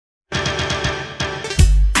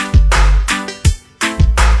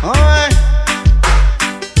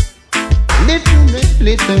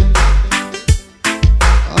listen.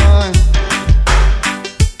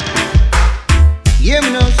 Hear me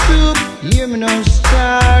no soup, hear me no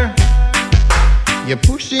star. You're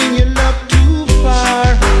pushing your love too far.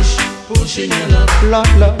 Pushing your love.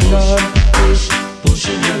 Lord, Lord, Lord.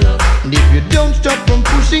 Pushing your love. And if you don't stop from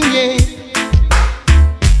pushing, yeah,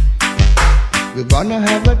 we're gonna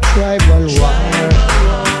have a tribal war.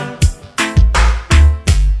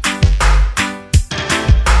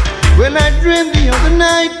 Well, I dreamed the other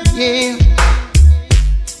night, yeah,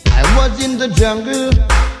 I was in the jungle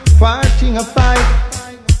fighting a fight.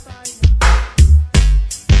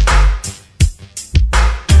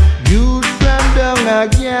 You from down a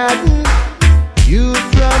garden, you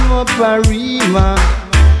from up a Rima,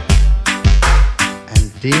 and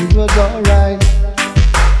things was alright.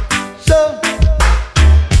 So,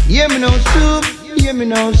 hear me no soup, hear me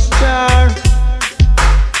no star.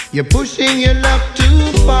 You're pushing your love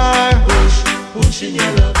too far. Pushing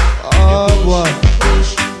your love. Oh boy.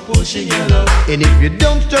 Pushing your love. And if you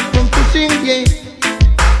don't stop from pushing, yeah,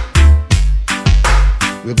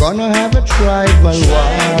 we're gonna have a tribal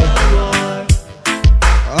war.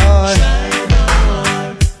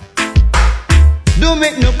 Don't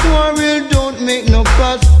make no quarrel, don't make no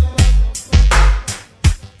fuss,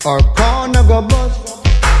 or corner go bust.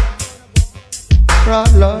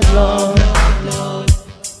 Lord, Lord, Lord.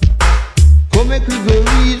 Come make we go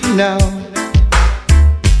reason now.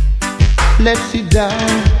 Let's sit down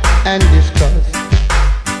and discuss.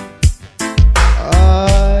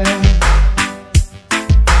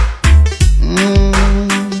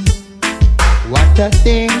 What a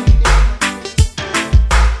thing.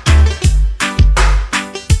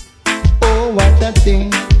 Oh, what a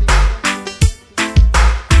thing.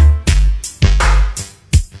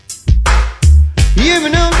 Hear me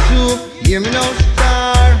now soup, hear me now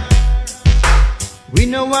star. We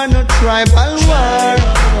no want no tribal war.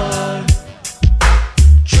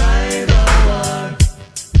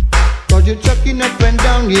 Cause you're chucking up and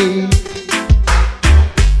down, yeah.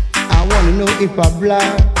 I wanna know if I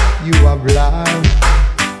blind, you are blind.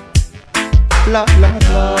 Lord, Lord,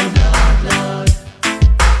 Lord.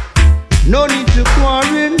 No need to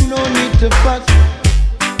quarrel, no need to fuss,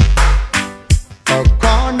 or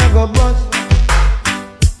corner go bust.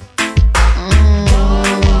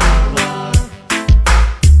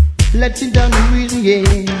 Let's sit down and reason,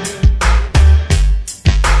 yeah.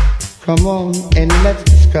 Come on and let's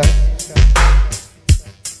discuss.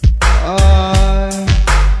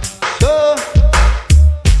 So,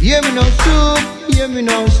 hear me no soup, hear me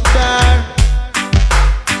no star.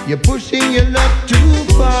 You're pushing your love too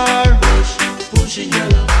far. Pushing your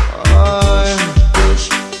love.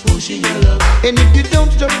 Pushing your love. And if you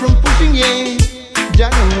don't stop from pushing, yeah,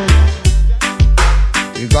 Jano,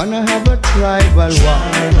 you're gonna have a tribal war.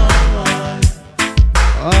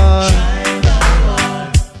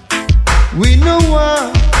 We know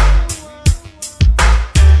what.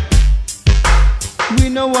 We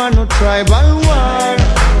no want no tribal war.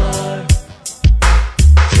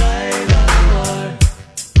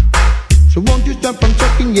 So won't you stop from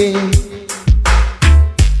talking, yeah?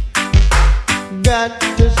 Got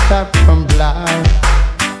to stop from blind.